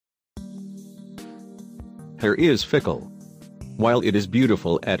Hair is fickle. While it is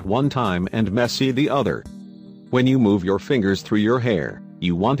beautiful at one time and messy the other. When you move your fingers through your hair,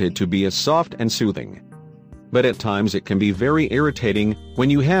 you want it to be as soft and soothing. But at times it can be very irritating when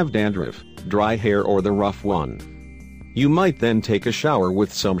you have dandruff, dry hair or the rough one. You might then take a shower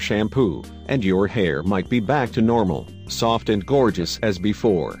with some shampoo, and your hair might be back to normal, soft and gorgeous as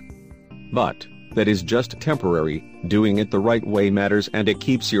before. But that is just temporary. Doing it the right way matters, and it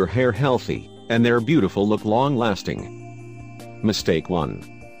keeps your hair healthy and their beautiful look long-lasting. Mistake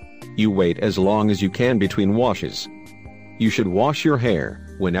 1. You wait as long as you can between washes. You should wash your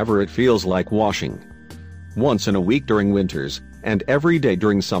hair whenever it feels like washing. Once in a week during winters, and every day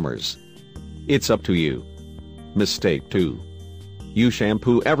during summers. It's up to you. Mistake 2. You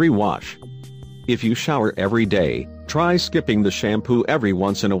shampoo every wash. If you shower every day, try skipping the shampoo every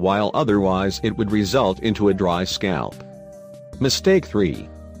once in a while, otherwise it would result into a dry scalp. Mistake 3.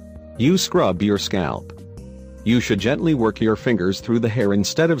 You scrub your scalp. You should gently work your fingers through the hair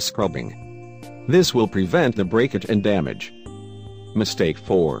instead of scrubbing. This will prevent the breakage and damage. Mistake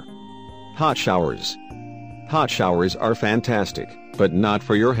 4. Hot showers. Hot showers are fantastic, but not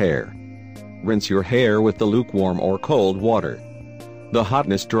for your hair. Rinse your hair with the lukewarm or cold water. The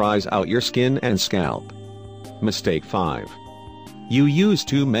hotness dries out your skin and scalp. Mistake 5. You use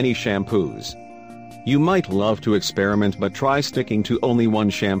too many shampoos. You might love to experiment, but try sticking to only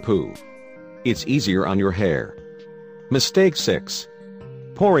one shampoo. It's easier on your hair. Mistake 6.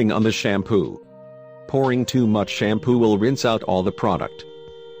 Pouring on the shampoo. Pouring too much shampoo will rinse out all the product.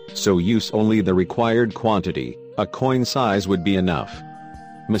 So use only the required quantity. A coin size would be enough.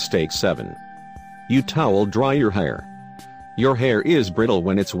 Mistake 7. You towel dry your hair. Your hair is brittle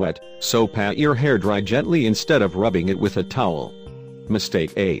when it's wet, so pat your hair dry gently instead of rubbing it with a towel.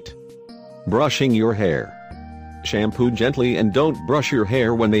 Mistake 8. Brushing your hair. Shampoo gently and don't brush your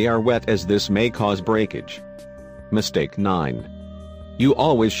hair when they are wet, as this may cause breakage. Mistake 9. You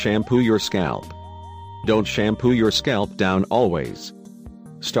always shampoo your scalp. Don't shampoo your scalp down always.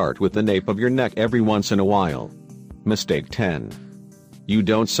 Start with the nape of your neck every once in a while. Mistake 10. You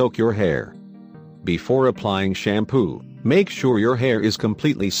don't soak your hair. Before applying shampoo, make sure your hair is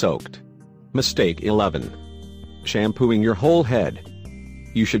completely soaked. Mistake 11. Shampooing your whole head.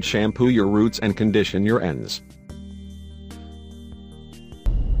 You should shampoo your roots and condition your ends.